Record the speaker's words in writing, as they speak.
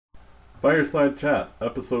Fireside Chat,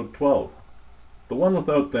 Episode 12. The one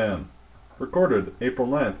without Dan. Recorded April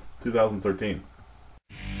 9th, 2013.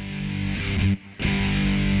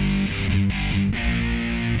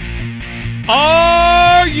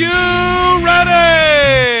 Are you ready?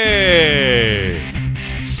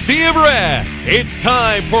 Sea of Red, it's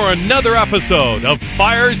time for another episode of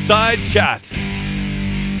Fireside Chat,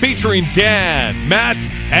 featuring Dan, Matt,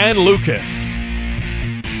 and Lucas.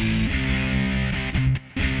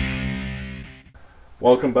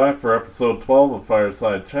 Welcome back for Episode 12 of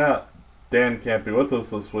Fireside Chat. Dan can't be with us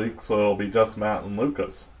this week, so it'll be just Matt and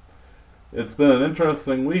Lucas. It's been an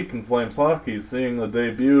interesting week in Flames hockey, seeing the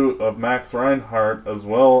debut of Max Reinhart as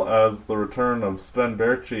well as the return of Sven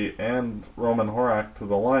Baertschi and Roman Horak to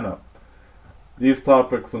the lineup. These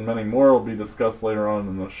topics and many more will be discussed later on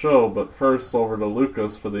in the show, but first over to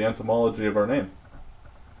Lucas for the etymology of our name.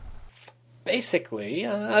 Basically,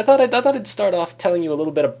 I thought I'd start off telling you a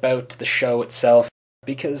little bit about the show itself,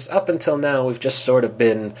 because up until now we've just sort of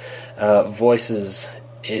been voices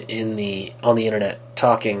on the internet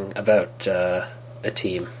talking about a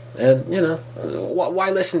team. And, why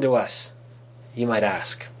listen to us, you might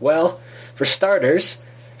ask? Well, for starters,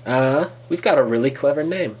 we've got a really clever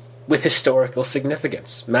name with historical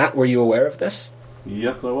significance. Matt, were you aware of this?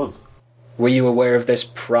 Yes, I was. Were you aware of this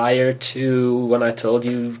prior to when I told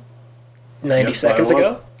you 90 seconds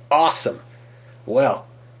ago? Awesome. Well,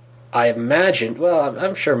 I imagine,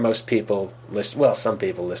 I'm sure most people, some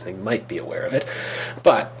people listening might be aware of it,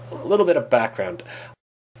 but a little bit of background.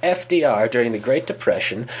 FDR, during the Great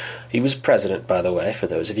Depression, he was president, by the way, for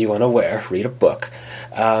those of you unaware, read a book.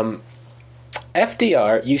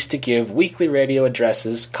 FDR used to give weekly radio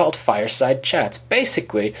addresses called Fireside Chats,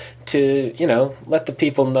 basically to, let the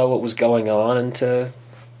people know what was going on and to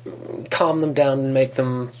calm them down and make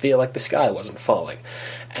them feel like the sky wasn't falling.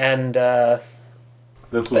 And,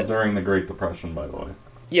 this was during the Great Depression, by the way.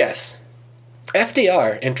 Yes.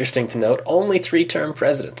 FDR, interesting to note, only 3-term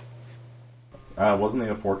president. Wasn't he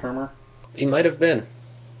a 4-termer? He might have been.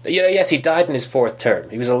 Yes, he died in his 4th term.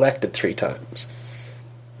 He was elected 3 times.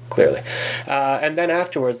 Clearly. And then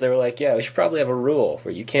afterwards they were like, we should probably have a rule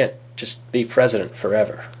where you can't just be president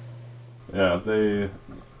forever. Yeah, they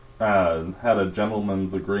had a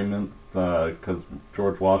gentleman's agreement because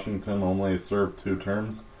George Washington only served 2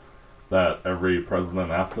 terms. That every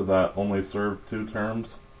president after that only served 2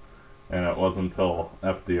 terms, and it wasn't until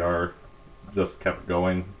FDR just kept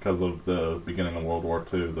going because of the beginning of World War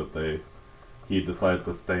II that he decided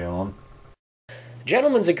to stay on.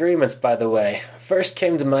 Gentlemen's agreements, by the way, first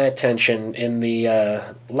came to my attention in the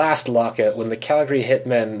last lockout when the Calgary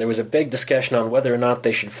Hitmen, there was a big discussion on whether or not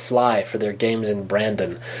they should fly for their games in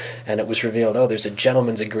Brandon, and it was revealed, there's a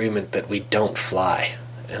gentleman's agreement that we don't fly.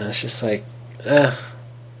 And it's just like,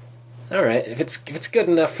 all right, if it's good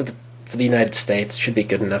enough for the United States, it should be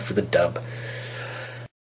good enough for the dub.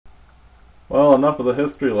 Well, enough of the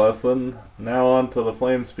history lesson. Now on to the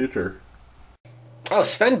Flames' future. Oh,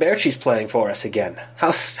 Sven Baertschi's playing for us again.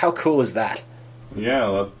 How cool is that?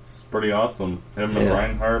 Yeah, that's pretty awesome. Him and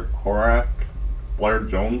Reinhart, Horak, Blair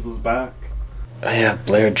Jones is back. Oh, yeah,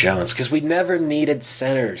 Blair Jones, because we never needed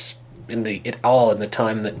centers in the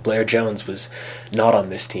time that Blair Jones was not on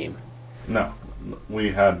this team. No.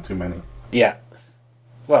 We had too many. Yeah.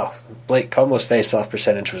 Well, Blake Comeau's face-off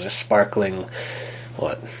percentage was a sparkling,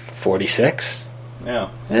 46? Yeah,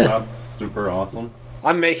 that's super awesome.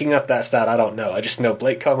 I'm making up that stat, I don't know. I just know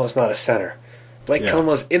Blake Comeau's not a center. Blake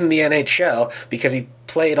Comeau's in the NHL because he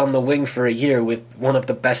played on the wing for a year with one of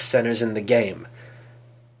the best centers in the game.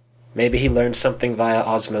 Maybe he learned something via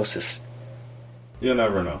osmosis. You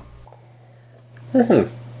never know.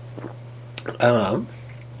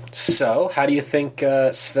 So, how do you think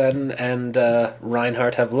Sven and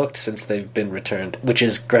Reinhart have looked since they've been returned? Which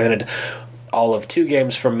is, granted, all of 2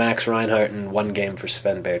 games for Max Reinhart and 1 game for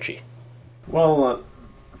Sven Baertschi. Well,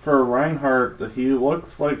 for Reinhart, he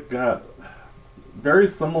looks like very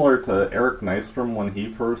similar to Eric Nystrom when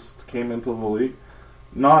he first came into the league.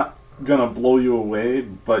 Not gonna blow you away,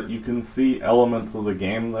 but you can see elements of the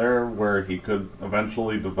game there where he could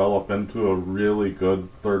eventually develop into a really good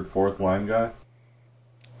 3rd, 4th line guy.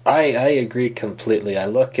 I agree completely. I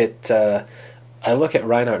look at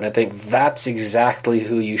Reinhart and I think that's exactly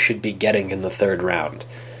who you should be getting in the 3rd round.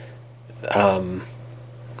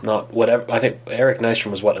 Not whatever. I think Eric Nystrom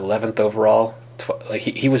was 11th overall.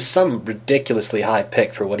 He was some ridiculously high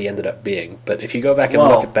pick for what he ended up being. But if you go back and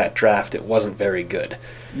look at that draft, it wasn't very good.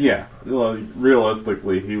 Yeah,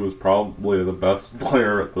 realistically, he was probably the best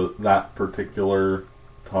player at that particular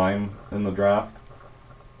time in the draft.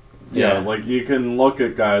 Yeah, you can look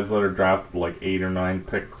at guys that are drafted 8 or 9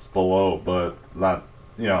 picks below, but that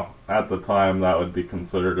at the time that would be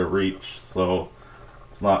considered a reach, so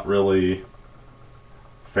it's not really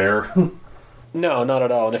fair. No, not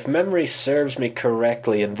at all. And if memory serves me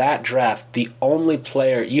correctly, in that draft, the only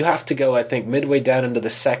player, you have to go, I think, midway down into the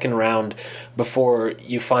second round before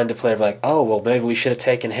you find a player like, oh, well, maybe we should have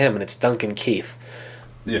taken him, and it's Duncan Keith.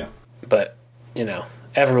 Yeah. But,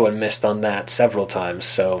 everyone missed on that several times,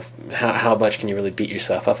 so how much can you really beat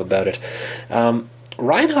yourself up about it?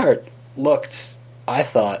 Reinhardt looked, I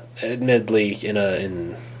thought, admittedly,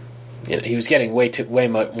 he was getting way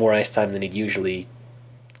more ice time than he'd usually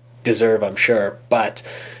deserve, I'm sure, but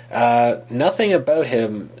nothing about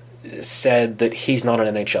him said that he's not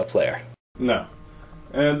an NHL player. No.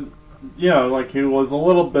 And, he was a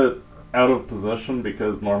little bit out of position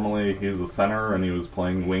because normally he's a center and he was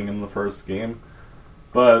playing wing in the first game.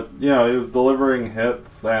 But, he was delivering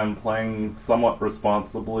hits and playing somewhat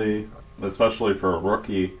responsibly, especially for a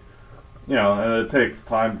rookie. And it takes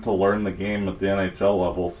time to learn the game at the NHL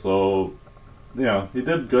level, so, he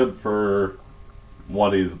did good for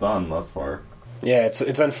what he's done thus far. Yeah, it's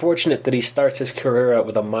unfortunate that he starts his career out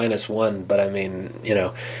with a -1, but I mean,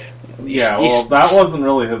 that wasn't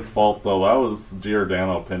really his fault, though. That was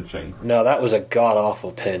Giordano pinching. No, that was a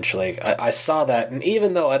god-awful pinch. Like, I saw that, and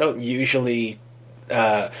even though I don't usually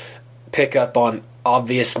pick up on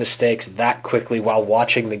obvious mistakes that quickly while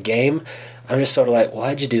watching the game, I'm just sort of like,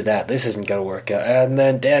 why'd you do that? This isn't going to work out. And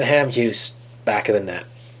then Dan Hamhuis, back of the net.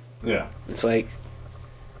 Yeah. It's like...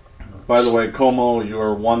 By the way, Como, you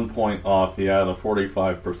are 1 point off. He had a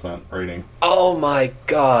 45% rating. Oh my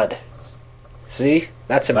god. See?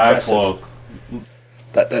 That's impressive.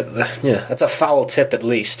 That close. Yeah, that's a foul tip at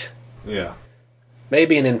least. Yeah.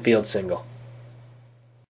 Maybe an infield single.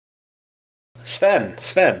 Sven.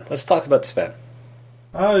 Let's talk about Sven.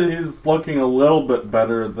 He's looking a little bit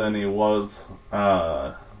better than he was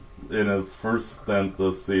in his first stint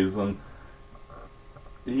this season.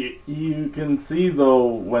 You can see, though,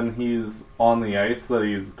 when he's on the ice that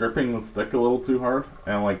he's gripping the stick a little too hard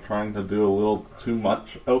and trying to do a little too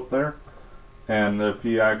much out there. And if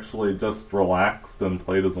he actually just relaxed and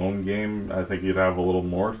played his own game, I think he'd have a little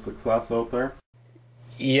more success out there.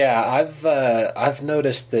 Yeah, I've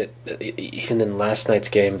noticed that even in last night's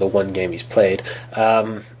game, the one game he's played,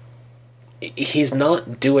 he's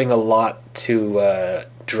not doing a lot to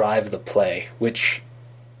drive the play, which,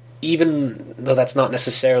 even though that's not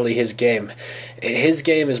necessarily his game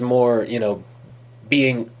is more,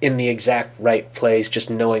 being in the exact right place,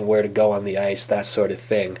 just knowing where to go on the ice, that sort of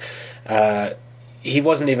thing. He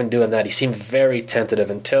wasn't even doing that. He seemed very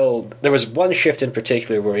tentative until there was one shift in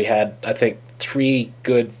particular where he had, I think, 3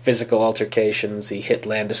 good physical altercations. He hit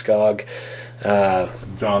Landeskog.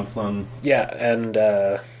 Johnson. Yeah,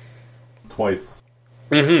 and... twice.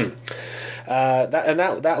 Mm-hmm.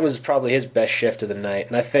 That was probably his best shift of the night.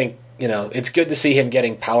 And I think, it's good to see him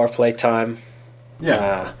getting power play time.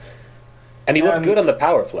 Yeah. And he looked good on the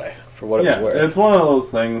power play, for what it was worth. It's one of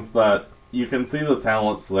those things that you can see the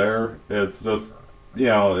talent's there. It's just,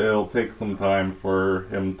 it'll take some time for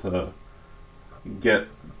him to get,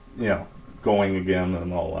 going again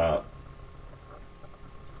and all that.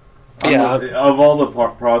 Yeah. Of all the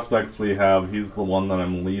prospects we have, he's the one that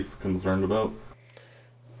I'm least concerned about.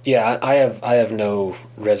 Yeah, I have no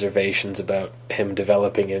reservations about him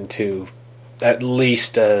developing into at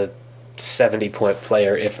least a 70-point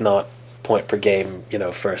player, if not point per game,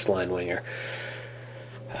 first-line winger.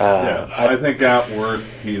 I think at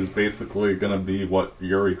worst he's basically going to be what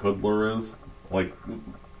Yuri Hudler is,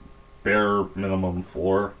 bare minimum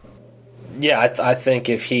floor. Yeah, I think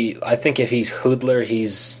if he's Hudler,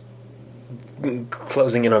 he's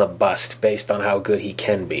closing in on a bust based on how good he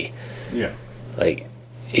can be. Yeah,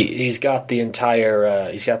 he's got the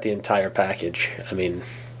entire package. I mean,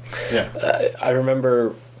 yeah. I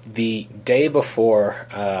remember the day before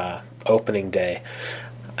opening day.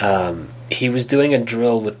 He was doing a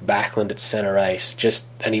drill with Backlund at center ice,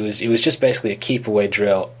 and it was just basically a keep away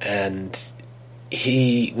drill, and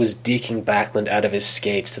he was deking Backlund out of his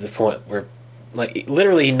skates to the point where,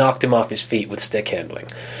 literally, he knocked him off his feet with stick handling.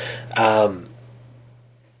 And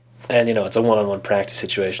it's a one-on-one practice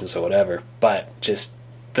situation, so whatever. But just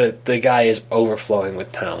the guy is overflowing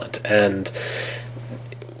with talent, and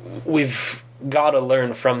we've got to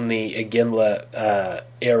learn from the Iginla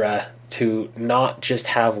era to not just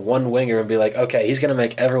have one winger and be like, okay, he's going to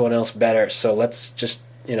make everyone else better, so let's just,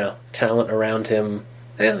 talent around him,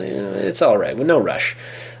 it's all right, with no rush.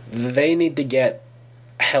 They need to get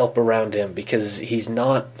help around him because he's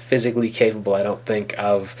not physically capable, I don't think,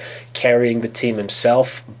 of carrying the team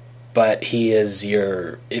himself, but he is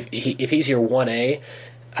if he's your 1A,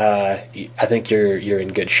 I think you're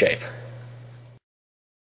in good shape.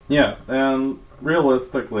 Yeah, and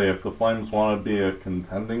realistically, if the Flames want to be a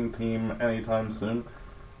contending team anytime soon,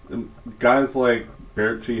 guys like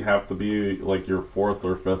Berchi have to be like your fourth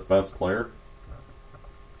or fifth best player.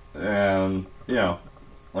 And,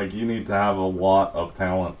 like you need to have a lot of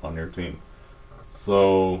talent on your team.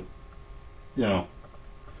 So,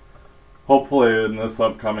 hopefully in this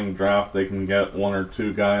upcoming draft they can get one or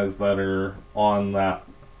two guys that are on that,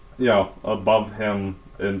 above him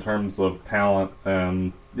in terms of talent.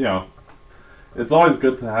 And, it's always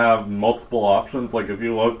good to have multiple options. Like if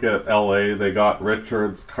you look at LA, they got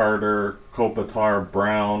Richards, Carter, Kopitar,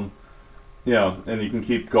 Brown, and you can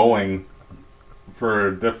keep going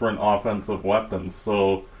for different offensive weapons.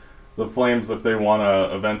 So the Flames, if they want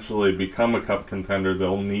to eventually become a cup contender,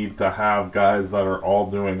 they'll need to have guys that are all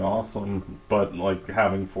doing awesome, but like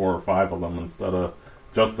having 4 or 5 of them instead of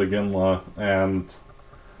just Iginla and,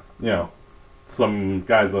 some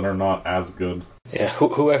guys that are not as good. Yeah,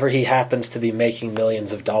 whoever he happens to be making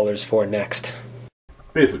millions of dollars for next.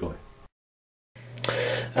 Basically.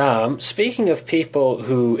 Speaking of people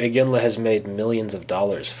who Iginla has made millions of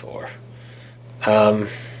dollars for, Alex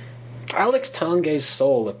Tanguay's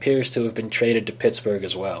soul appears to have been traded to Pittsburgh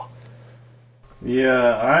as well.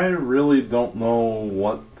 Yeah, I really don't know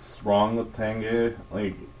what's wrong with Tanguay.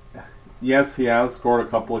 Like, yes, he has scored a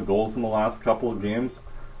couple of goals in the last couple of games,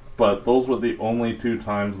 but those were the only 2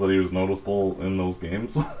 times that he was noticeable in those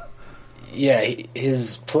games. Yeah,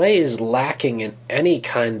 his play is lacking in any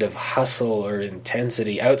kind of hustle or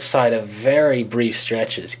intensity outside of very brief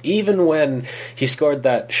stretches. Even when he scored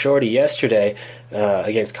that shorty yesterday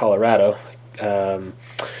against Colorado,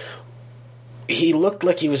 he looked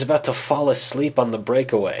like he was about to fall asleep on the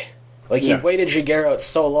breakaway. Like he waited Jaguar out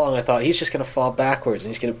so long, I thought he's just going to fall backwards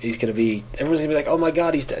and he's going to be, everyone's going to be like, oh my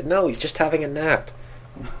god, he's dead. No, he's just having a nap.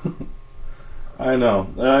 I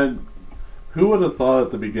know. Who would have thought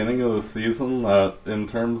at the beginning of the season that, in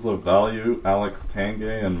terms of value, Alex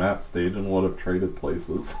Tanguay and Matt Stajan would have traded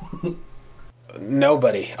places?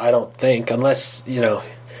 Nobody, I don't think, unless,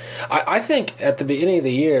 I think at the beginning of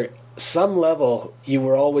the year, some level, you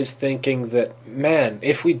were always thinking that, man,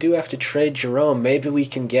 if we do have to trade Jarome, maybe we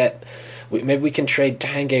can trade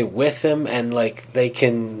Tanguay with him, and, like, they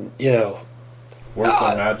can, work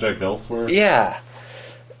the magic elsewhere? Yeah.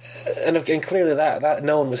 And clearly that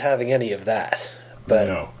no one was having any of that. But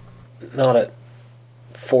no. Not at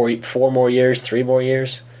 4 more years, 3 more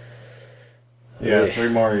years. Yeah, 3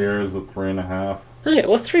 more years at 3.5. Right,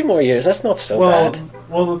 well, 3 more years, that's not so bad.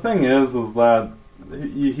 Well, the thing is that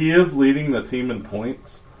he is leading the team in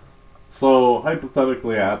points. So,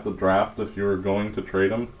 hypothetically, at the draft, if you were going to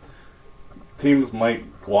trade him, teams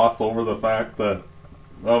might gloss over the fact that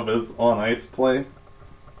of his on-ice play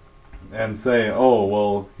and say, oh,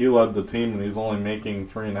 well, he led the team and he's only making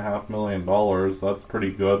 $3.5 million. That's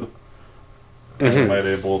pretty good. Mm-hmm. And might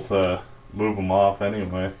able to move him off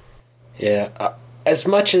anyway. Yeah. As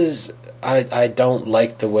much as I don't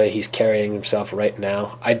like the way he's carrying himself right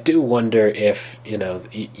now, I do wonder if,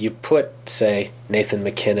 you put, say, Nathan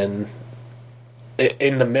McKinnon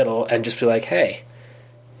in the middle and just be like, hey,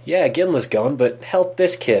 yeah, Iginla's gone, but help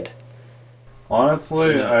this kid.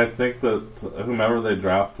 Honestly, I think that whomever they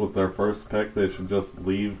draft with their first pick, they should just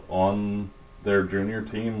leave on their junior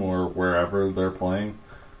team or wherever they're playing.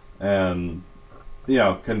 And,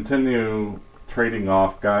 continue trading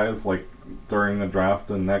off guys like during the draft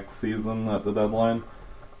and next season at the deadline.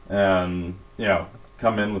 And,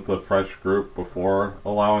 come in with a fresh group before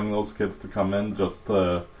allowing those kids to come in just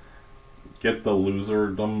to get the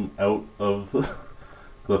loserdom out of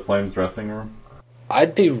the Flames dressing room.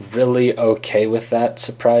 I'd be really okay with that,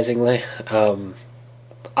 surprisingly.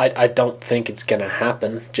 I don't think it's going to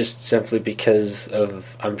happen, just simply because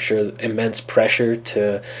of, I'm sure, immense pressure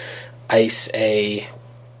to ice I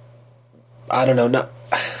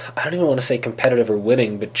don't even want to say competitive or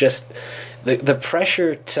winning, but just the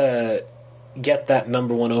pressure to get that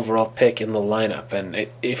number 1 overall pick in the lineup. And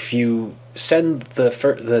if you send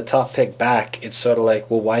the top pick back, it's sort of like,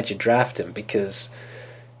 well, why'd you draft him? Because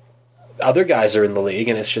other guys are in the league,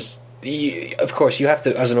 and it's just, of course, you have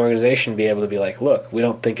to, as an organization, be able to be like, look, we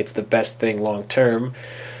don't think it's the best thing long term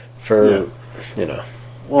for,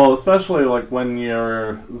 Well, especially like when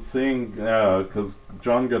you're seeing, because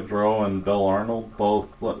John Gaudreau and Bill Arnold both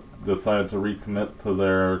decided to recommit to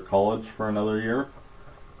their college for another year,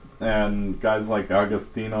 and guys like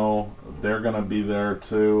Agostino, they're going to be there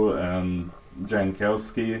too, and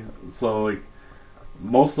Jankowski. So, like,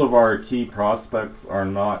 most of our key prospects are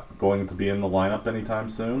not going to be in the lineup anytime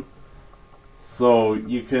soon. So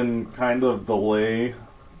you can kind of delay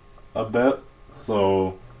a bit.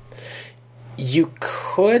 So You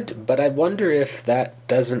could, but I wonder if that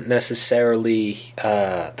doesn't necessarily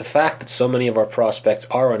the fact that so many of our prospects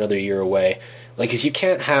are another year away. Like, is you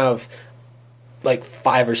can't have like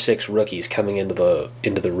 5 or 6 rookies coming into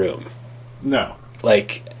the room. No.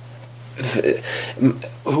 Like,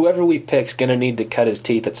 whoever we pick's gonna need to cut his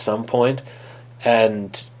teeth at some point,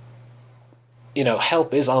 and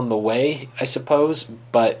help is on the way, I suppose.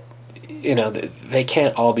 But they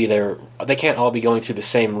can't all be there. They can't all be going through the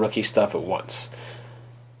same rookie stuff at once.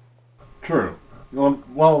 True.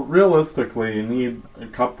 Well, realistically, you need a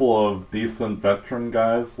couple of decent veteran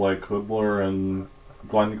guys like Hoodler and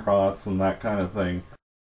Glenn Cross and that kind of thing.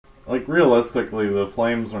 Like, realistically, the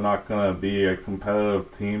Flames are not going to be a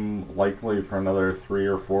competitive team likely for another 3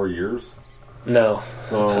 or 4 years. No.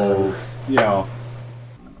 So,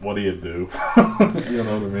 what do you do? You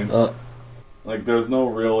know what I mean? Like, there's no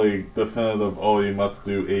really definitive, you must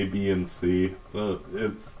do A, B, and C. The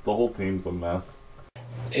whole team's a mess.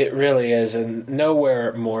 It really is, and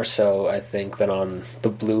nowhere more so, I think, than on the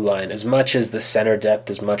blue line. As much as the center depth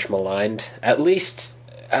is much maligned, at least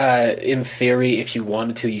in theory, if you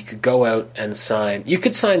wanted to, you could go out and sign. You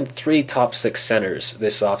could sign 3 top 6 centers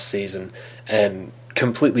this offseason and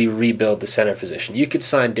completely rebuild the center position. You could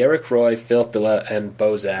sign Derek Roy, Filppula, and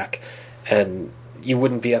Bozak, and you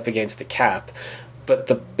wouldn't be up against the cap. But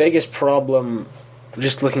the biggest problem,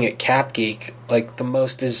 just looking at Cap Geek, like the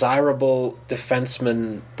most desirable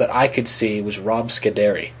defenseman that I could see was Rob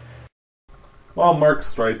Scuderi. Well, Mark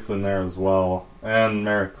Streit's in there as well, and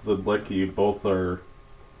Marek Zidlicki. Both are,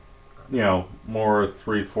 more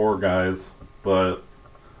 3-4 guys. But,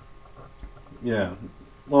 yeah.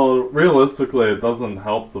 Well, realistically, it doesn't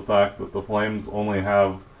help the fact that the Flames only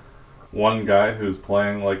have one guy who's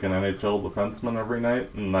playing like an NHL defenseman every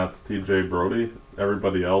night, and that's TJ Brody.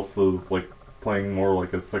 Everybody else is like playing more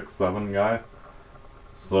like a 6-7 guy.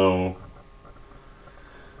 So,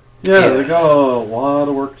 yeah, they got a lot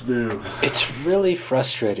of work to do. It's really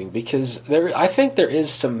frustrating because I think there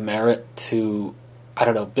is some merit to,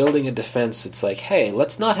 building a defense. It's like, hey,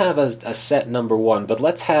 let's not have a set number 1, but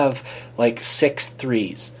let's have like 6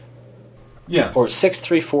 threes. Yeah. Or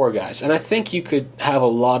 6-3-4 guys. And I think you could have a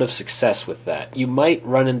lot of success with that. You might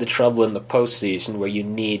run into trouble in the postseason where you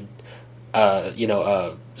need, a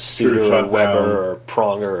Suter or Weber or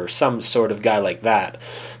Pronger or some sort of guy like that.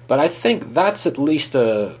 But I think that's at least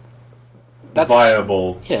that's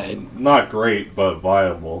viable. Yeah. Not great, but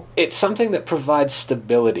viable. It's something that provides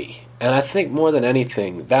stability. And I think more than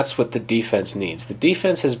anything, that's what the defense needs. The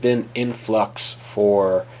defense has been in flux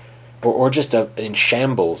or just in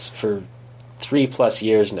shambles for 3+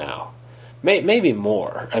 years now, maybe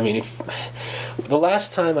more. I mean, the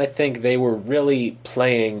last time I think they were really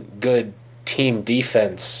playing good team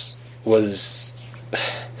defense was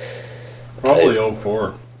probably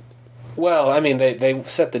 04. Well, I mean, they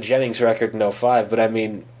set the Jennings record in 05, but I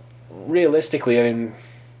mean, realistically,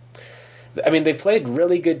 I mean, they played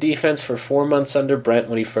really good defense for 4 months under Brent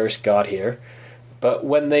when he first got here, but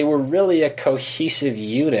when they were really a cohesive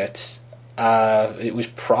unit, it was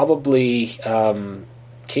probably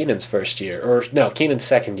Keenan's first year, or no, Keenan's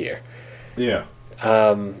second year. Yeah.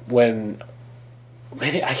 When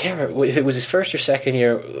maybe I can't remember if it was his first or second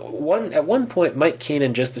year. At one point, Mike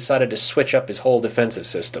Keenan just decided to switch up his whole defensive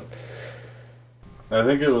system. I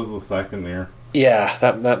think it was the second year. Yeah,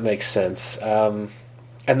 that makes sense.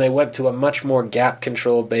 And they went to a much more gap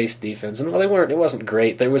control based defense, and well, it wasn't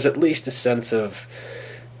great. There was at least a sense of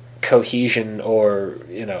cohesion, or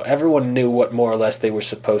everyone knew what more or less they were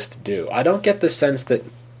supposed to do. I don't get the sense that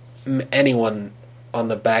anyone on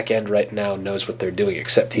the back end right now knows what they're doing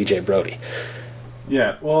except TJ Brody.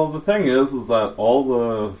 Yeah, well, the thing is that all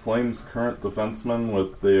the Flames' current defensemen,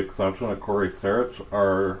 with the exception of Corey Sarich,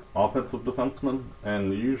 are offensive defensemen,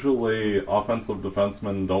 and usually offensive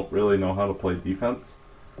defensemen don't really know how to play defense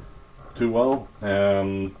too well,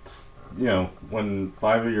 and when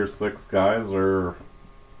 5 of your 6 guys are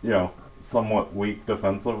somewhat weak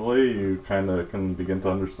defensively, you kind of can begin to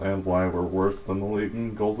understand why we're worse than the league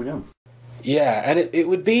in goals against. Yeah, and it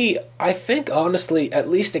would be, I think, honestly, at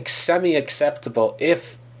least semi-acceptable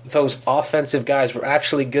if those offensive guys were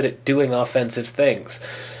actually good at doing offensive things.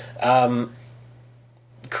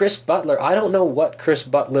 Chris Butler, I don't know what Chris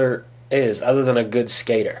Butler is other than a good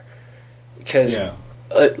skater. Because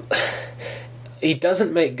he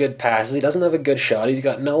doesn't make good passes, he doesn't have a good shot, he's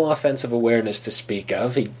got no offensive awareness to speak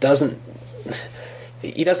of, he doesn't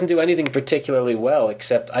do anything particularly well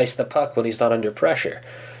except ice the puck when he's not under pressure.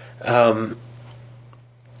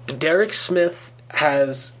 Derek Smith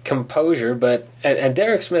has composure, but and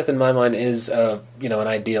Derek Smith in my mind is an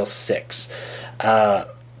ideal 6.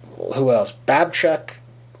 Who else? Babchuk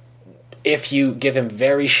if you give him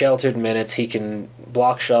very sheltered minutes, he can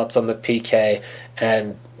block shots on the PK,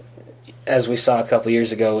 and as we saw a couple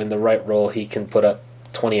years ago, in the right role, he can put up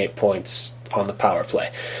 28 points on the power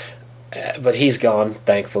play. But he's gone,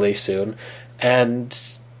 thankfully, soon. And,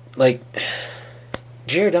 like,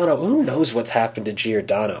 Giordano, who knows what's happened to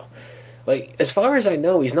Giordano? Like, as far as I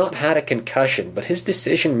know, he's not had a concussion, but his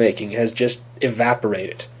decision-making has just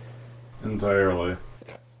evaporated. Entirely.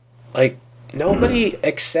 Like, nobody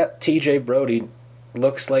except TJ Brody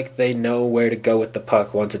looks like they know where to go with the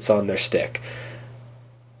puck once it's on their stick.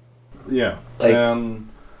 Yeah. Like, and,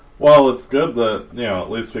 well, it's good that,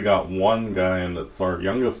 at least we got one guy, and it's our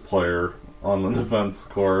youngest player on the defense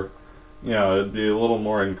corps. It'd be a little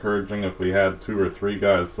more encouraging if we had 2 or 3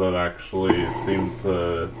 guys that actually seemed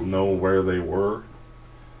to know where they were.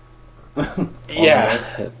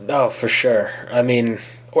 Yeah, no, for sure. I mean,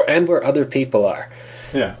 and where other people are.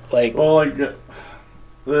 Yeah. Like,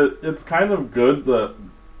 it's kind of good that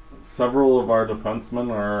several of our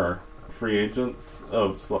defensemen are free agents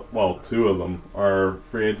of, 2 of them are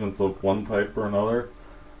free agents of one type or another,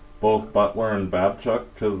 both Butler and Babchuk,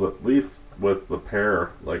 because at least with the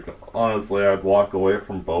pair, honestly, I'd walk away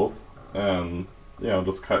from both and,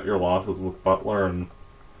 just cut your losses with Butler and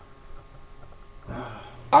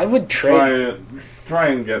I would trade. Try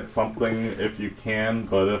and get something if you can,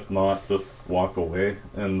 but if not, just walk away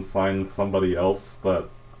and sign somebody else that,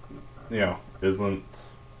 isn't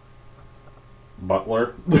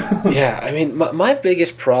Butler. Yeah, I mean, my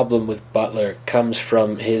biggest problem with Butler comes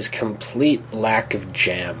from his complete lack of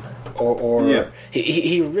jam. Or yeah.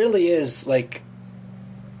 he really is, like,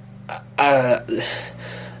 I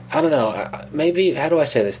don't know, maybe, how do I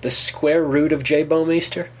say this? The square root of Jay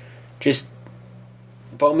Bouwmeester? Just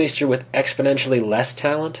Bouwmeester with exponentially less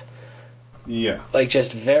talent? Yeah. Like,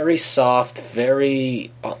 just very soft,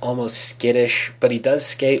 very almost skittish, but he does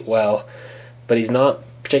skate well, but he's not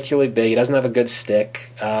particularly big. He doesn't have a good stick.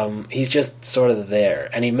 He's just sort of there,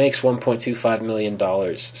 and he makes $1.25 million,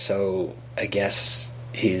 so I guess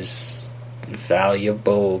he's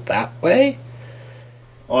valuable that way?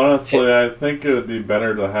 Honestly, I think it would be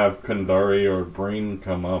better to have Kandari or Breen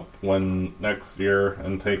come up next year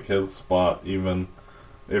and take his spot, even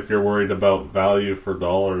if you're worried about value for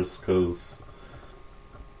dollars, because,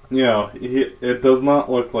 it does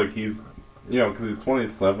not look like he's, because he's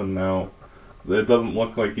 27 now, it doesn't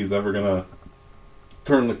look like he's ever going to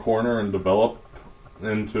turn the corner and develop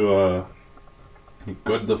into a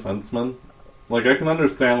good defenseman. Like, I can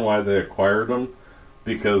understand why they acquired him,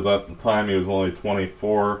 because at the time he was only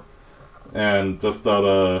 24, and just out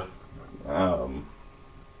of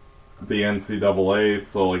the NCAA,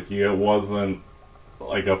 so, he wasn't,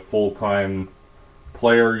 a full-time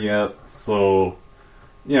player yet, so,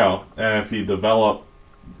 and if he developed,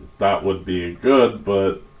 that would be good,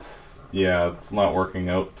 but, yeah, it's not working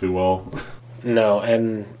out too well. No,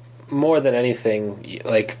 and more than anything,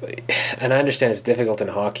 and I understand it's difficult in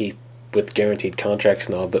hockey with guaranteed contracts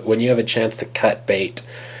and all, but when you have a chance to cut bait,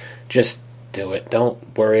 just do it.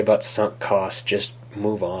 Don't worry about sunk costs. Just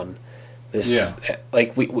move on.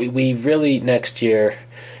 We really, next year,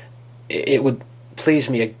 it would please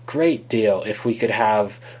me a great deal if we could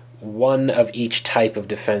have one of each type of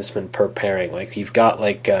defenseman per pairing. Like, you've got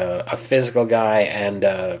a physical guy and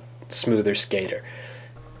a smoother skater.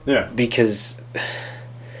 Yeah. Because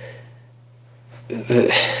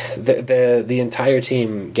the entire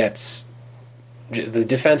team the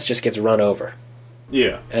defense just gets run over.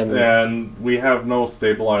 Yeah, and we have no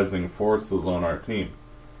stabilizing forces on our team.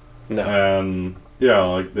 No. And,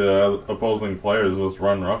 the opposing players just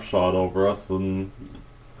run roughshod over us, and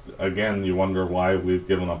again, you wonder why we've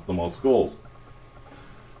given up the most goals.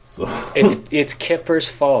 So It's Kipper's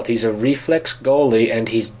fault. He's a reflex goalie, and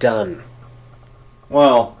he's done.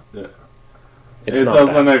 Well, it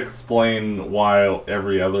doesn't bad. explain why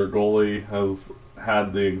every other goalie has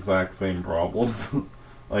had the exact same problems.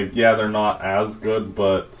 They're not as good,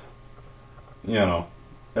 but,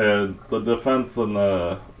 the defense and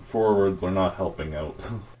the forwards are not helping out.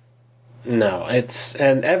 No,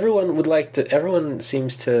 and everyone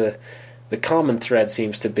seems to, the common thread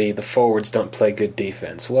seems to be the forwards don't play good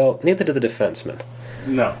defense. Well, neither do the defensemen.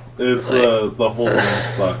 No, it's the whole team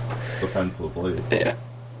sucks defensively. Yeah.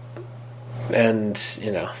 And,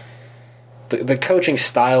 the coaching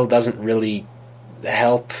style doesn't really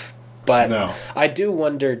help, but no. I do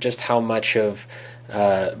wonder just how much of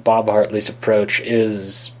Bob Hartley's approach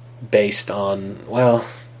is based on,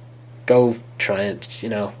 go try it,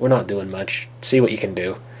 we're not doing much, see what you can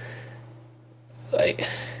do.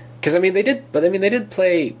 Because, they did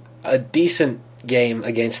play a decent game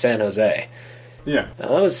against San Jose. Yeah. That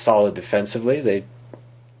was solid defensively. They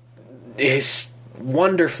his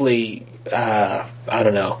wonderfully,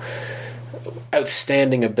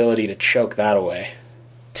 outstanding ability to choke that away.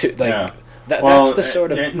 That's the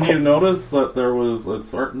sort of... You notice that there was a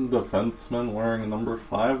certain defenseman wearing number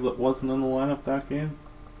 5 that wasn't in the lineup that game?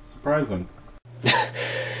 Surprising.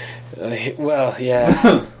 Well,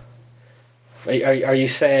 yeah. Are you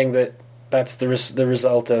saying that that's the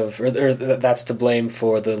result of, or that's to blame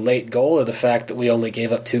for the late goal, or the fact that we only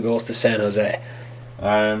gave up 2 goals to San Jose?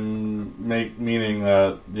 I'm meaning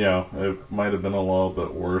that, it might have been a little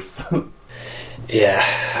bit worse. Yeah.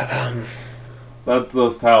 That's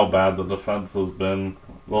just how bad the defense has been.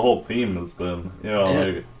 The whole team has been.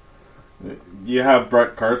 You have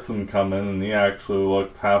Brett Carson come in and he actually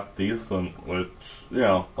looked half decent, which,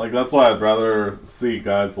 that's why I'd rather see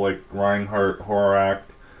guys like Reinhart, Horak,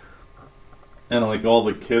 and all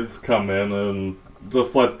the kids come in and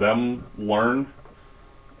just let them learn.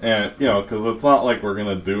 And, because it's not like we're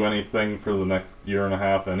going to do anything for the next year and a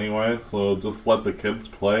half anyway, so just let the kids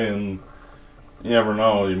play, and you never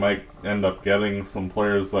know, you might end up getting some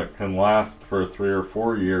players that can last for 3 or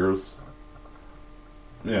 4 years.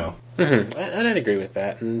 Mm-hmm. I'd agree with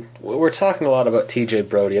that. And we're talking a lot about TJ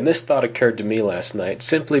Brodie, and this thought occurred to me last night,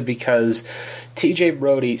 simply because TJ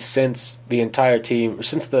Brodie, since the entire team,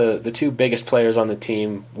 since the 2 biggest players on the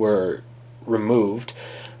team were removed,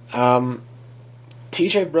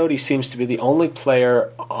 TJ Brodie seems to be the only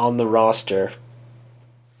player on the roster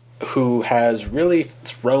who has really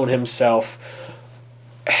thrown himself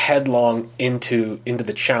headlong into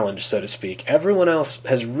the challenge, so to speak. Everyone else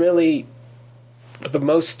has really, for the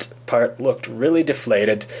most part, looked really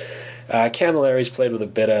deflated. Camilleri's played with a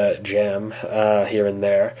bit of jam here and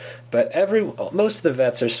there, but most of the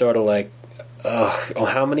vets are sort of like,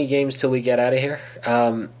 how many games till we get out of here?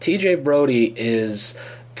 TJ Brodie is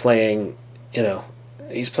playing,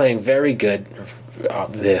 he's playing very good.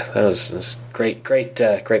 That was great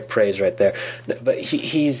praise right there. But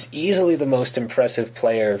he's easily the most impressive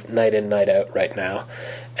player night in, night out right now.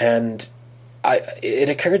 And it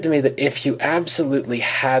occurred to me that if you absolutely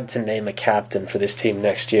had to name a captain for this team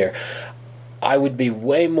next year, I would be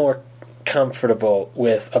way more comfortable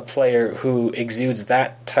with a player who exudes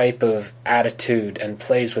that type of attitude and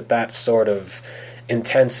plays with that sort of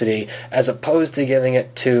intensity, as opposed to giving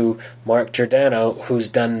it to Mark Giordano, who's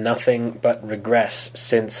done nothing but regress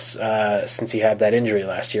since he had that injury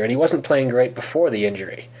last year, and he wasn't playing great before the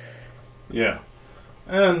injury. Yeah,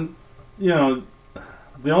 and the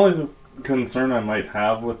only concern I might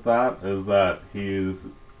have with that is that he's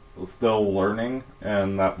still learning,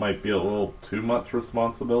 and that might be a little too much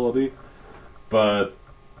responsibility. But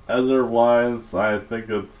otherwise, I think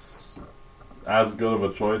it's as good of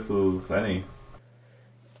a choice as any.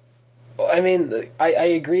 I mean, I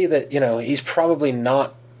agree that, he's probably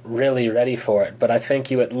not really ready for it, but I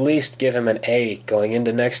think you at least give him an A going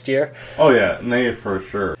into next year. Oh yeah, an A for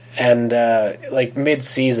sure. And,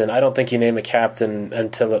 mid-season, I don't think you name a captain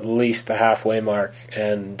until at least the halfway mark,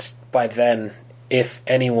 and by then, if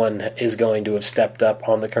anyone is going to have stepped up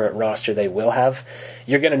on the current roster, they will have.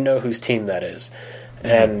 You're going to know whose team that is. Mm-hmm.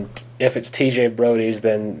 And if it's TJ Brodie's,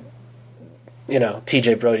 then,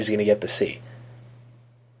 TJ Brodie's going to get the C.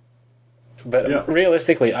 But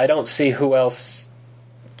realistically, I don't see who else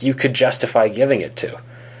you could justify giving it to.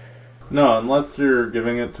 No, unless you're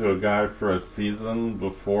giving it to a guy for a season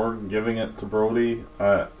before giving it to Brodie.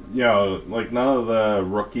 None of the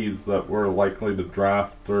rookies that we're likely to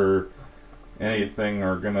draft or anything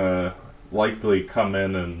are going to likely come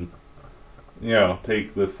in and,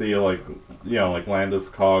 take the C like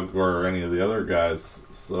Landeskog or any of the other guys.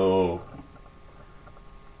 So,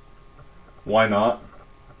 why not?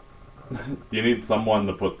 You need someone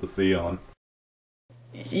to put the C on.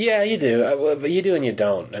 Yeah, you do. But you do and you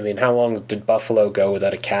don't. I mean, how long did Buffalo go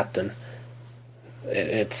without a captain?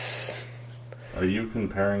 It's... Are you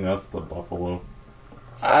comparing us to Buffalo?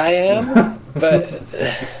 I am, but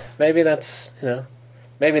maybe that's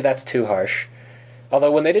too harsh.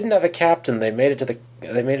 Although when they didn't have a captain, they made it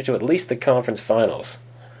to at least the conference finals.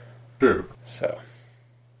 True. So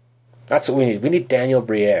that's what we need. We need Daniel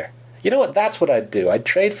Briere. You know what? That's what I'd do. I'd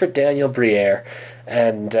trade for Daniel Briere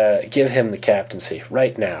and give him the captaincy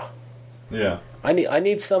right now. Yeah. I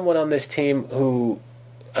need someone on this team who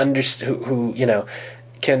can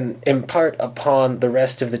impart upon the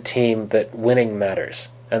rest of the team that winning matters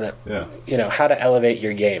and that how to elevate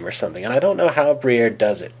your game or something. And I don't know how Briere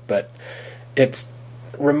does it, but it's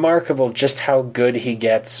remarkable just how good he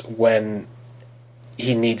gets when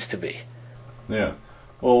he needs to be. Yeah.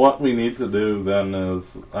 Well, what we need to do then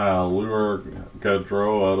is lure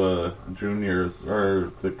Gaudreau out of juniors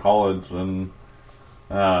or to college and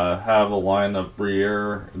have a line of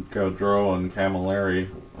Briere, Gaudreau, and Camilleri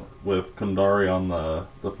with Kundari on the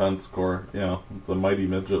defense core, the mighty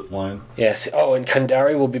midget line. Yes. Oh, and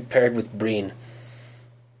Kundari will be paired with Breen.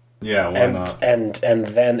 Yeah, why not? And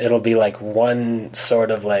then it'll be like one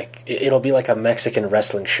sort of like... It'll be like a Mexican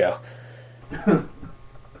wrestling show.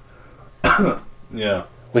 Yeah.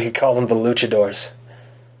 We could call them the Luchadors.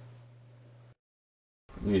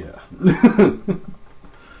 Yeah.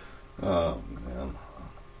 Oh, man.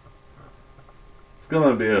 It's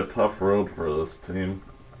gonna be a tough road for this team.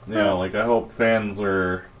 Yeah, I hope fans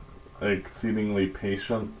are exceedingly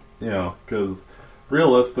patient, because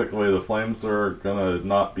realistically the Flames are gonna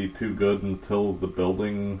not be too good until the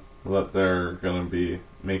building that they're gonna be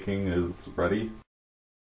making is ready.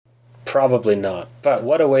 Probably not, but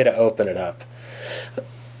what a way to open it up.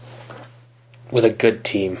 With a good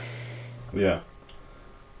team. Yeah.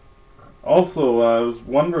 Also, I was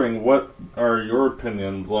wondering, what are your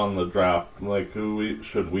opinions on the draft? Like, who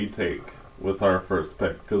should we take with our first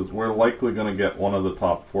pick? Because we're likely going to get one of the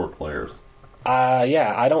top 4 players.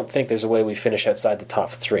 Yeah, I don't think there's a way we finish outside the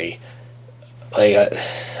top 3.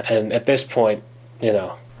 And at this point,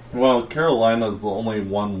 Well, Carolina's only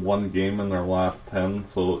won 1 game in their last 10,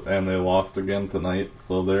 and they lost again tonight,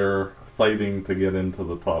 so they're fighting to get into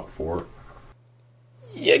the top 4.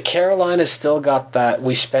 Yeah, Carolina's still got that,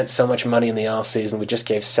 we spent so much money in the offseason, we just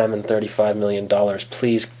gave Semin $35 million.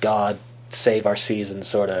 Please, God, save our season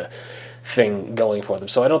sort of thing going for them.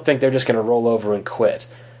 So I don't think they're just going to roll over and quit.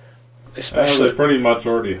 Especially... They pretty much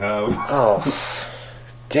already have. Oh,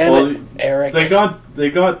 damn it, Eric. They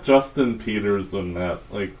got Justin Peters in that.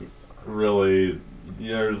 Really,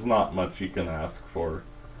 there's not much you can ask for.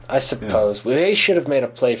 I suppose. Well, they should have made a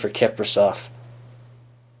play for Kiprasov.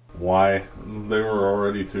 Why? They were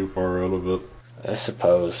already too far out of it. I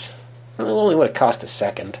suppose. Well, it only would have cost a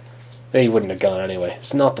second. He wouldn't have gone anyway.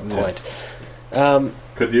 It's not the point.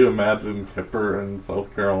 Could you imagine Kipper in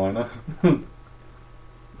South Carolina?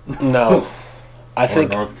 No. I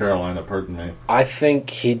think North Carolina, pardon me. I think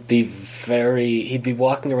he'd be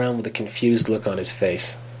walking around with a confused look on his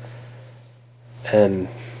face. And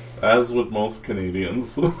as with most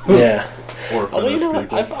Canadians. Yeah. Although, you know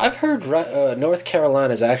what? I've heard North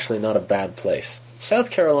Carolina is actually not a bad place.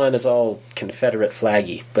 South Carolina is all Confederate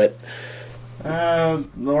flaggy, but...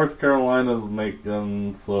 North Carolina's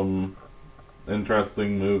making some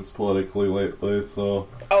interesting moves politically lately, so...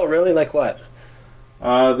 Oh, really? Like what?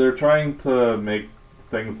 They're trying to make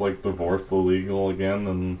things like divorce illegal again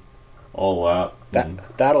and all that.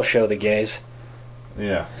 That'll show the gays.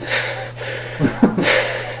 Yeah.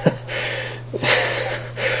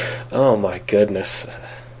 Oh my goodness.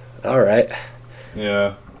 Alright.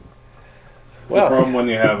 Yeah. It's the problem when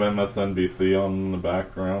you have MSNBC on in the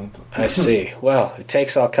background. I see. Well, it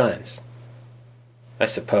takes all kinds. I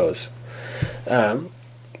suppose.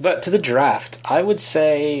 But to the draft, I would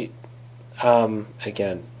say,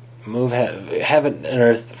 again, move heaven and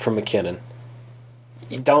earth for McKinnon.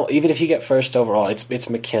 Even if you get first overall, it's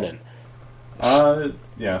McKinnon.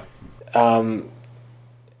 Yeah.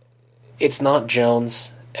 It's not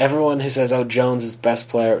Jones. Everyone who says, "Oh, Jones is the best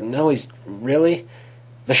player," no, he's really.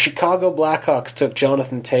 The Chicago Blackhawks took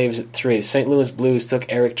Jonathan Toews at 3. St. Louis Blues took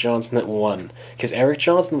Eric Johnson at 1 because Eric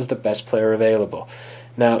Johnson was the best player available.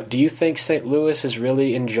 Now, do you think St. Louis is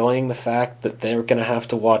really enjoying the fact that they're going to have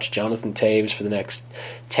to watch Jonathan Toews for the next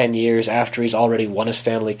 10 years after he's already won a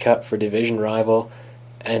Stanley Cup for division rival,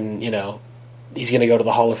 and he's going to go to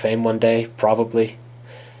the Hall of Fame one day, probably?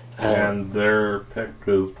 And their pick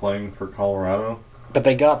is playing for Colorado. But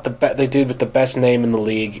they got the dude with the best name in the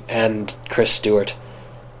league and Chris Stewart.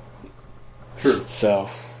 True. So,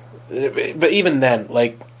 but even then,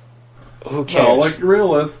 who cares? No,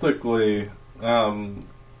 realistically,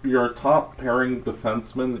 your top pairing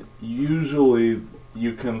defensemen, usually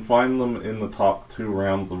you can find them in the top 2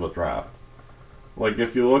 rounds of a draft.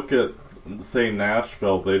 If you look at, say,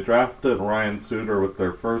 Nashville, they drafted Ryan Suter with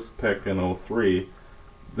their first pick in 2003.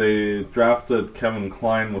 They drafted Kevin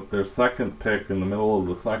Kline with their second pick in the middle of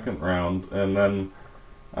the second round, and then,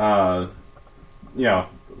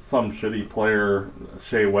 some shitty player,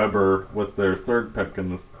 Shea Weber, with their third pick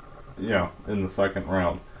in the second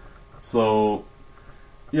round. So,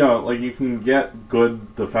 you can get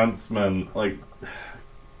good defensemen.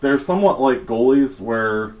 They're somewhat like goalies,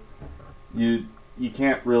 where you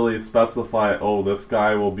can't really specify, oh, this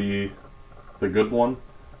guy will be the good one.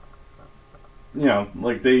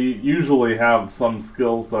 They usually have some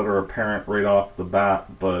skills that are apparent right off the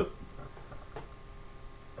bat, but,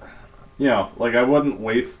 I wouldn't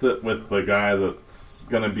waste it with the guy that's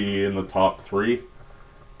going to be in the top 3,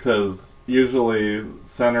 because usually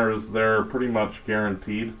centers, they're pretty much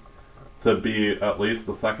guaranteed to be at least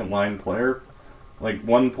a second-line player. Like,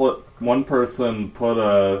 one person put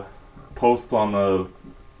a post on the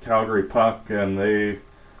Calgary Puck, and they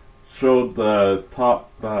showed the top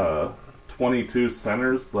 22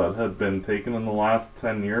 centers that had been taken in the last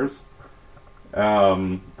 10 years,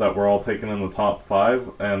 that were all taken in the top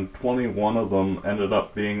 5, and 21 of them ended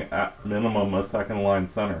up being at minimum a second-line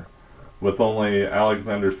center, with only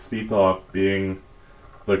Alexander Svitov being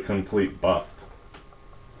the complete bust.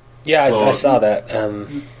 Yeah, So, I saw that.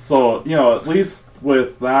 So, at least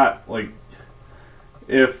with that, like,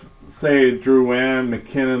 if, say, Drouin,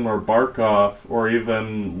 McKinnon, or Barkov, or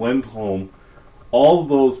even Lindholm, all of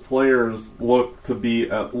those players look to be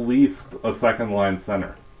at least a second-line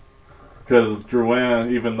center. Because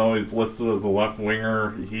Drouin, even though he's listed as a left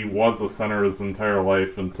winger, he was a center his entire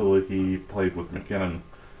life until he played with McKinnon,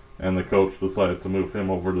 and the coach decided to move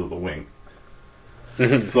him over to the wing.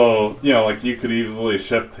 So, like, you could easily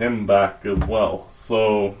shift him back as well.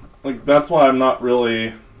 So, like, that's why I don't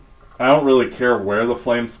really care where the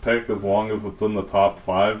Flames pick as long as it's in the top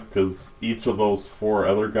 5, because each of those 4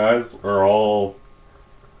 other guys are all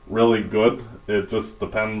really good. It just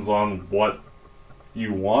depends on what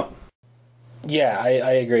you want. Yeah,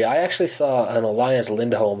 I agree. I actually saw an Elias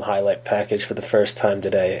Lindholm highlight package for the first time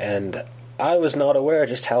today, and I was not aware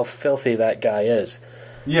just how filthy that guy is.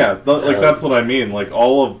 Yeah, that's what I mean. Like,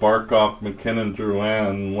 all of Barkov, McKinnon, Drouin,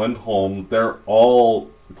 and Lindholm, they're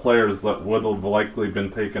all players that would have likely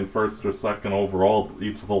been taken first or second overall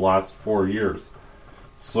each of the last 4 years.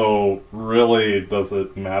 So, really, does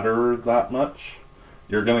it matter that much?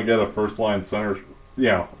 You're going to get a first-line center,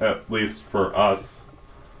 at least for us.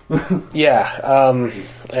 Yeah,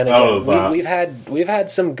 and again, we've had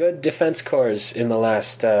some good defense cores in the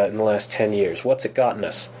last 10 years. What's it gotten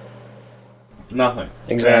us? Nothing.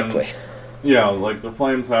 Exactly. And, like, the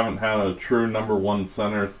Flames haven't had a true number 1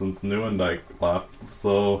 center since Nieuwendyk left.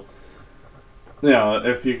 So,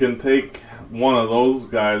 if you can take one of those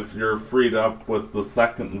guys, you're freed up with the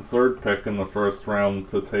second and third pick in the first round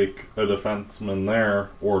to take a defenseman there,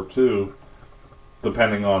 or 2,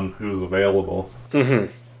 depending on who's available.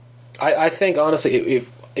 Mm-hmm. I think, honestly,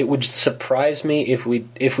 it would surprise me if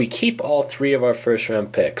we keep all 3 of our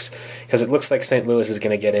first-round picks, because it looks like St. Louis is going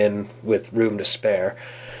to get in with room to spare.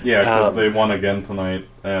 Yeah, because they won again tonight,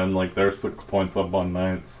 and like they're 6 points up on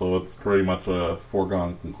ninth, so it's pretty much a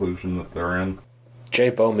foregone conclusion that they're in. Jay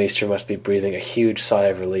Bowmeister must be breathing a huge sigh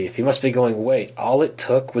of relief. He must be going, wait, all it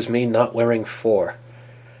took was me not wearing 4.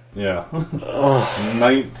 Yeah.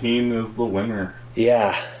 19 is the winner.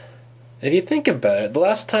 Yeah. If you think about it, the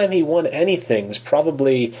last time he won anything was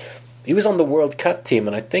probably... He was on the World Cup team,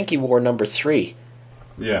 and I think he wore number 3.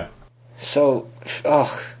 Yeah. So,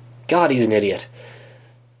 God, he's an idiot.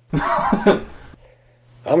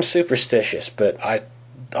 I'm superstitious, but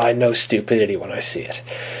I know stupidity when I see it.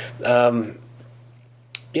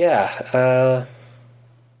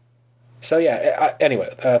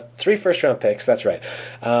 Anyway, 3 first-round picks, that's right.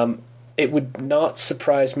 It would not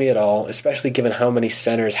surprise me at all, especially given how many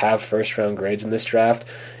centers have first-round grades in this draft,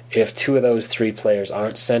 if 2 of those 3 players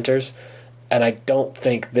aren't centers. And I don't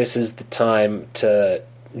think this is the time to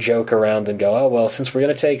joke around and go, oh, well, since we're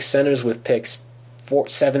going to take centers with picks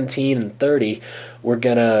 17 and 30, we're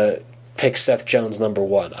going to pick Seth Jones number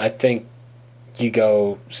 1. I think you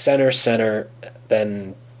go center,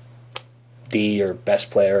 then D or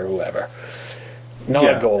best player or whoever. Not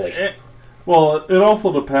a goalie. Well, it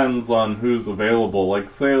also depends on who's available. Like,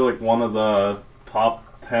 say, like, one of the top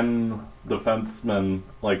 10 defensemen,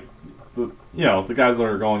 like, the guys that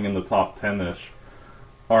are going in the top 10-ish,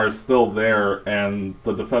 are still there, and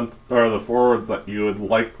the defense or the forwards that you would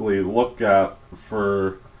likely look at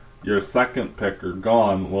for your second pick are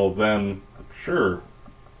gone. Well, then, sure,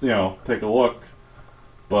 take a look.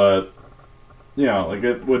 But, like,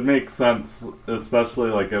 it would make sense, especially,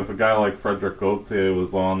 like, if a guy like Frederic Gauthier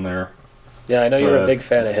was on there. Yeah, I know you're a big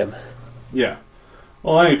fan of him. Yeah.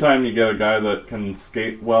 Well, anytime you get a guy that can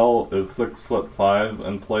skate well, is 6'5",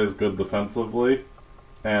 and plays good defensively,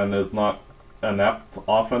 and is not inept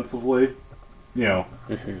offensively, you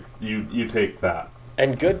take that.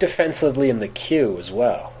 And good defensively in the queue as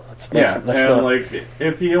well. Like,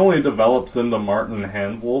 if he only develops into Martin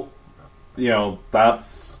Hansel,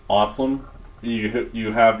 that's awesome.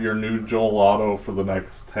 You have your new Joel Otto for the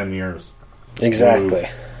next 10 years. Exactly.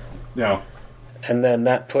 So, and then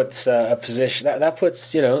that puts a position that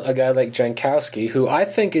puts a guy like Jankowski, who I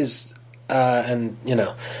think is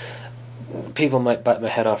people might bite my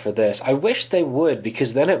head off for this. I wish they would,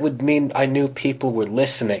 because then it would mean I knew people were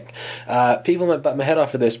listening. People might bite my head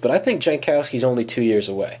off for this, but I think Jankowski's only 2 years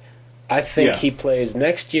away. I think he plays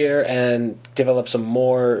next year and develops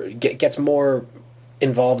gets more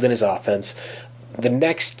involved in his offense. The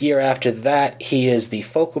next year after that, he is the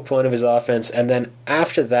focal point of his offense, and then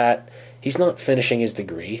after that, he's not finishing his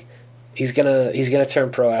degree. He's gonna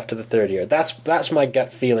turn pro after the third year. That's my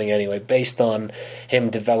gut feeling anyway, based on him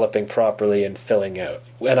developing properly and filling out.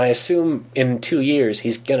 And I assume in 2 years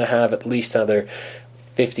he's gonna have at least another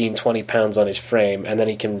 15, 20 pounds on his frame, and then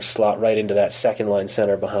he can slot right into that second line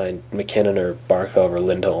center behind McKinnon or Barkov or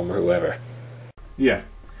Lindholm or whoever. Yeah,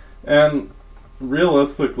 and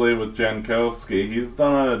realistically with Jankowski, he's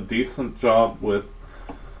done a decent job with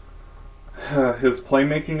his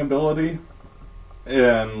playmaking ability.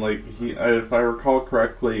 And, like, if I recall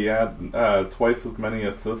correctly, he had twice as many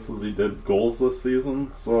assists as he did goals this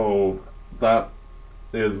season. So that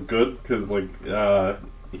is good, because, like,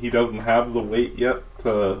 he doesn't have the weight yet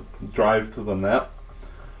to drive to the net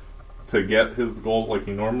to get his goals like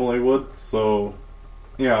he normally would. So,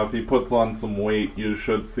 yeah, if he puts on some weight, you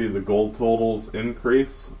should see the goal totals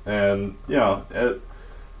increase. And, yeah,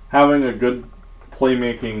 having a good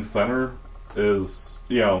playmaking center is,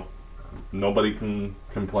 nobody can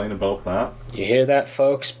complain about that. You hear that,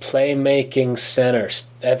 folks? Playmaking center.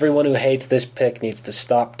 Everyone who hates this pick needs to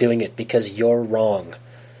stop doing it, because you're wrong.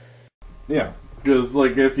 Yeah, because,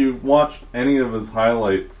 like, if you've watched any of his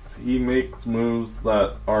highlights, he makes moves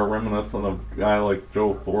that are reminiscent of a guy like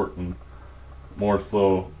Joe Thornton. More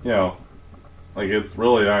so, like, it's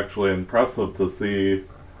really actually impressive to see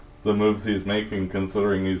the moves he's making,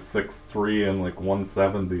 considering he's 6'3" and, like,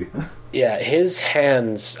 170. Yeah, his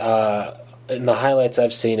hands, in the highlights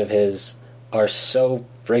I've seen of his, are so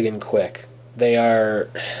friggin' quick. They are...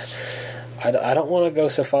 I don't want to go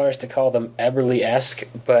so far as to call them Eberle-esque,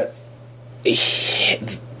 but...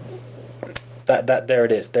 there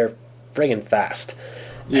it is. They're friggin' fast.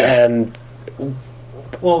 Yeah. And...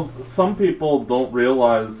 Well, some people don't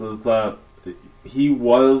realize is that he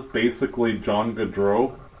was basically John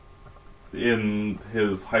Gaudreau in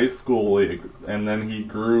his high school league, and then he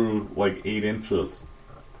grew like 8 inches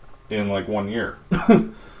in like 1 year.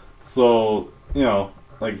 So,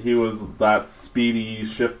 like, he was that speedy,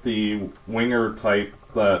 shifty winger type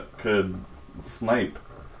that could snipe.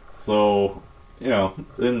 So,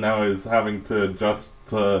 and now he's having to adjust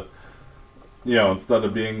to, instead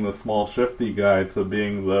of being the small, shifty guy to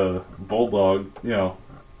being the bulldog,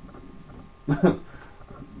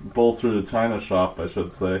 bull through the china shop, I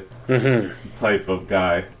should say, type of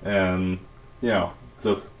guy. And,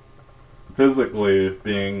 just physically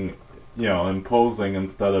being, imposing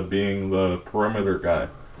instead of being the perimeter guy.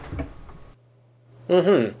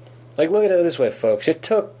 Like, look at it this way, folks. It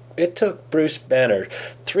took Bruce Banner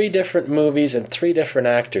 3 different movies and 3 different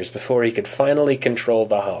actors before he could finally control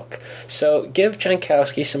the Hulk. So give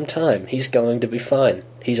Jankowski some time. He's going to be fine.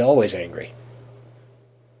 He's always angry.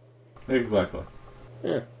 Exactly.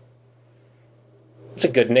 Yeah. It's a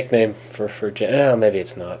good nickname for maybe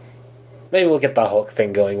it's not. Maybe we'll get the Hulk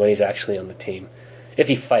thing going when he's actually on the team. If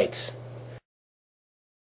he fights.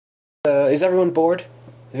 Is everyone bored?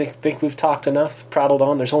 I think we've talked enough, prattled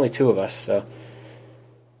on. There's only 2 of us, so...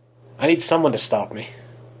 I need someone to stop me.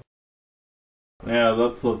 Yeah,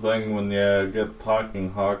 that's the thing. When you get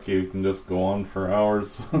talking hockey, you can just go on for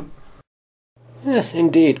hours.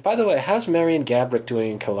 Indeed. By the way, how's Marian Gaborik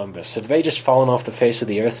doing in Columbus? Have they just fallen off the face of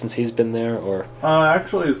the earth since he's been there, or...?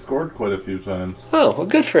 Actually, he's scored quite a few times. Oh, well,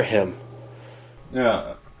 good for him.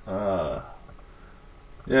 Yeah,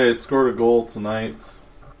 he scored a goal tonight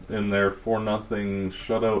in their 4-0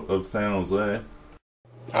 shutout of San Jose.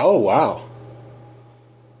 Oh, wow.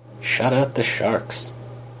 Shut out the Sharks.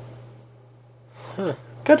 Huh.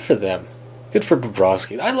 Good for them. Good for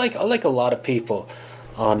Bobrovsky. I like a lot of people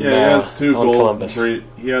on he has 2 goals Columbus. And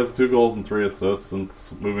 3. He has 2 goals and 3 assists since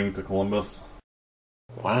moving to Columbus.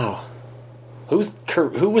 Wow.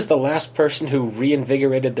 Who was the last person who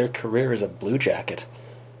reinvigorated their career as a Blue Jacket?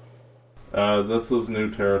 This is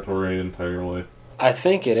new territory entirely. I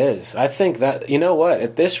think it is. I think that, you know what,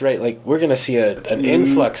 at this rate, like, we're going to see an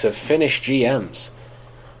influx of Finnish GMs.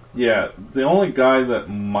 Yeah, the only guy that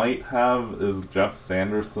might have is Jeff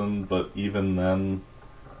Sanderson, but even then,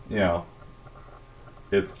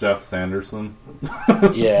 it's Jeff Sanderson.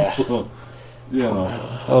 Yeah. So,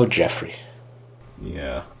 Oh, Jeffrey.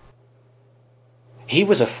 Yeah. He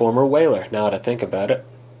was a former Whaler, now that I think about it.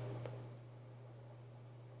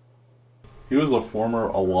 He was a former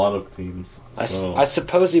a lot of teams. So. I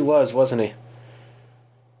suppose he was, wasn't he?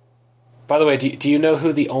 By the way, do you know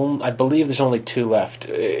who the only... I believe there's only two left.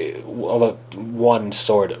 Although one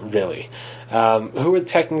sort of, really. Who are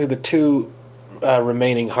technically the two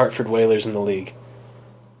remaining Hartford Whalers in the league?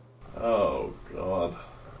 Oh, God.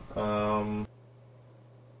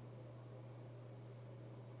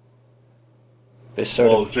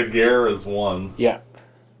 Jaguar is one. Yeah.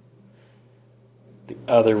 The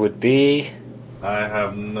other would be... I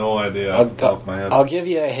have no idea off the top of my head. I'll give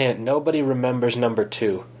you a hint. Nobody remembers number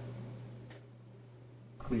 2.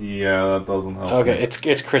 Yeah, that doesn't help. Okay, me.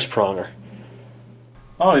 it's Chris Pronger.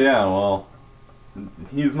 Oh, yeah, well...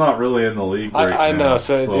 He's not really in the league right now. I know,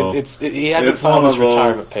 so he hasn't filed his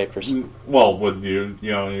retirement papers. Well, would you?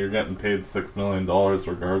 You know, you're getting paid $6 million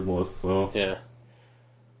regardless, so... Yeah.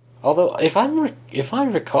 Although, if I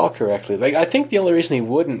recall correctly, like I think the only reason he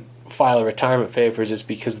wouldn't file retirement papers is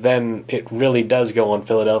because then it really does go on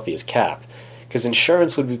Philadelphia's cap. Because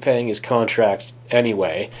insurance would be paying his contract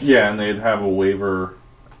anyway. Yeah, and they'd have a waiver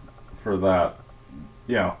for that.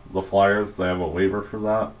 Yeah, the Flyers, they have a waiver for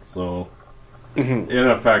that, so... Mm-hmm. In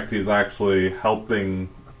effect, he's actually helping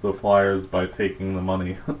the Flyers by taking the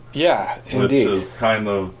money. Yeah, indeed. Which is kind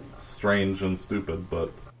of strange and stupid,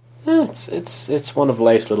 but... It's one of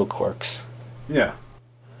life's little quirks. Yeah.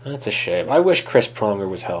 That's a shame. I wish Chris Pronger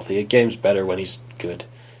was healthy. A game's better when he's good.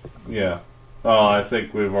 Yeah. I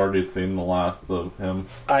think we've already seen the last of him.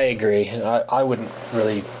 I agree. I wouldn't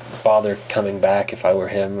really bother coming back if I were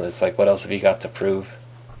him. It's like, what else have you got to prove?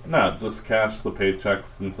 No, just cash the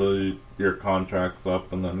paychecks until your contract's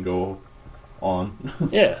up and then go on.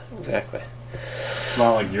 Yeah, exactly. It's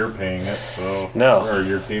not like you're paying it, so... No. Or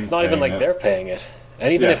your team's It's not even like they're paying it.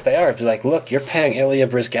 And even if they are, it'd be like, look, you're paying Ilya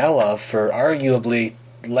Brizgalov for arguably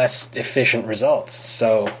less efficient results,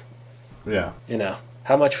 so... Yeah. You know,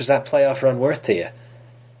 how much was that playoff run worth to you?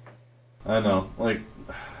 I know. Like,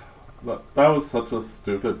 that was such a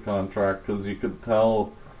stupid contract, because you could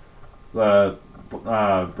tell that...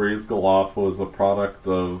 Brizgalov was a product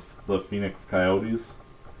of the Phoenix Coyotes,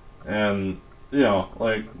 and you know,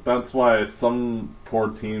 like that's why some poor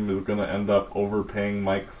team is going to end up overpaying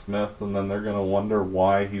Mike Smith, and then they're going to wonder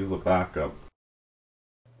why he's a backup.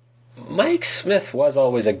 Mike Smith was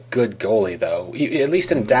always a good goalie, though. At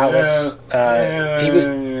least in Dallas, he was.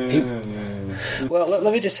 Well,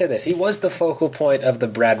 let me just say this: he was the focal point of the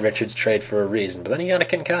Brad Richards trade for a reason, but then he got a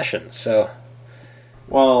concussion, so.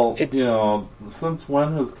 Well, you know, since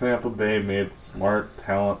when has Tampa Bay made smart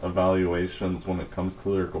talent evaluations when it comes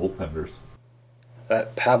to their goaltenders?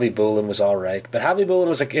 That Javi Bulin was all right, but Javi Bulin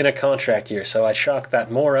was in a contract year, so I chalk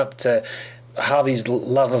that more up to Javi's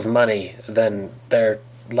love of money than their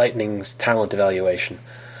Lightning's talent evaluation.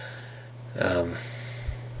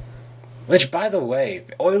 Which, by the way,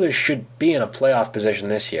 Oilers should be in a playoff position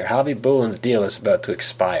this year. Javi Bulin's deal is about to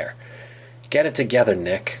expire. Get it together,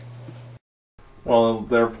 Nick. Well,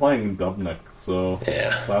 they're playing Dubnyk, so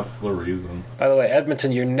that's the reason. By the way,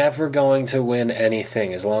 Edmonton, you're never going to win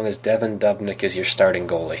anything as long as Devin Dubnyk is your starting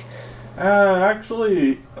goalie.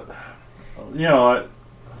 Actually, you know...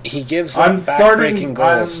 He gives up back-breaking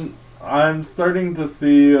goals. I'm starting to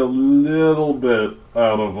see a little bit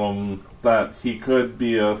out of him that he could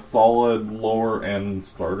be a solid lower-end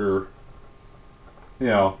starter. You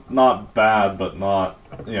know, not bad, but not,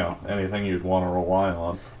 you know, anything you'd want to rely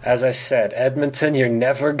on. As I said, Edmonton, you're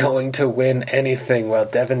never going to win anything while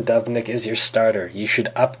Devin Dubnyk is your starter. You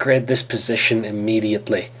should upgrade this position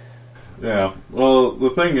immediately. Yeah, well, the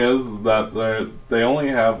thing is that they only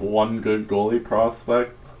have one good goalie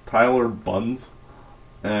prospect, Tyler Bunz,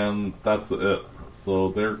 and that's it. So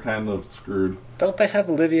they're kind of screwed. Don't they have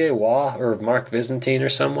Olivier Waugh or Mark Byzantine or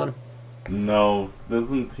someone? No,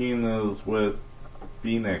 Byzantine is with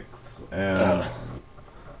Phoenix, and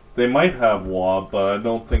they might have Waugh, but I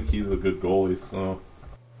don't think he's a good goalie, so...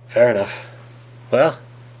 Fair enough. Well,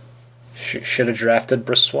 should have drafted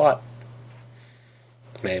Brossoit.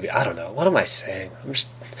 Maybe. I don't know. What am I saying?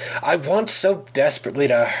 I want so desperately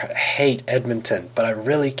to hate Edmonton, but I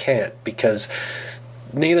really can't, because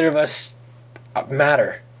neither of us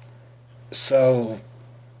matter. So,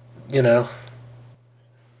 you know...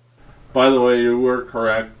 By the way, you were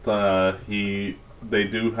correct. They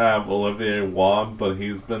do have Olivier Waugh, but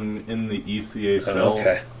he's been in the ECHL.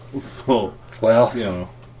 Okay. So, well, you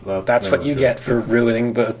know, that's what you get for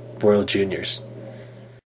ruining the World Juniors.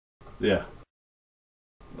 Yeah.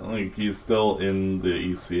 Like, he's still in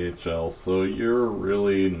the ECHL, so you're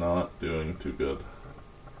really not doing too good.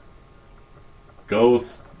 Go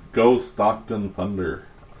Stockton Thunder.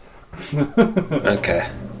 Okay.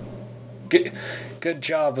 Good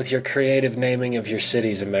job with your creative naming of your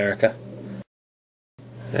cities, America.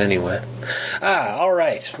 Anyway. All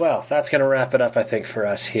right. Well, that's going to wrap it up, I think, for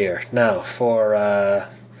us here. Now, for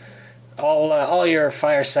all your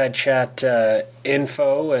Fireside Chat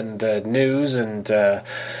info and news and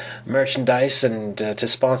merchandise and to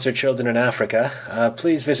sponsor children in Africa,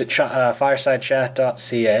 please visit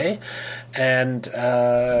firesidechat.ca.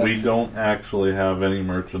 And we don't actually have any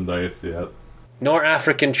merchandise yet. Nor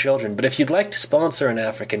African children. But if you'd like to sponsor an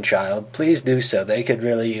African child, please do so. They could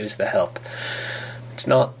really use the help. It's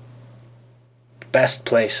not the best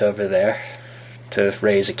place over there to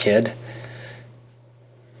raise a kid.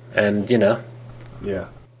 And, Yeah.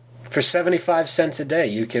 For 75 cents a day,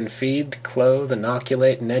 you can feed, clothe,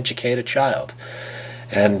 inoculate, and educate a child.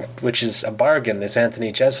 And which is a bargain, as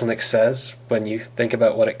Anthony Jeselnik says, when you think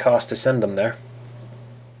about what it costs to send them there.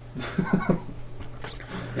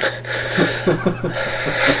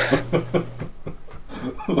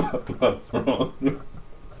 That's wrong.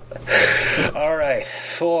 All right,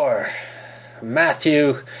 for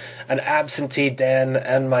Matthew, an absentee Dan,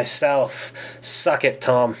 and myself, suck it,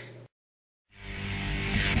 Tom.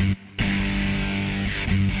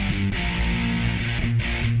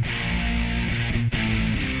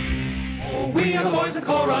 We are the boys of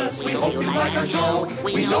chorus. We hope you like our show.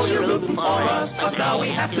 We know you're rooting for us, but now we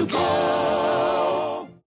have to go.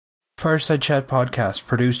 Fireside Chat podcast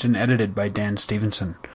produced and edited by Dan Stevenson.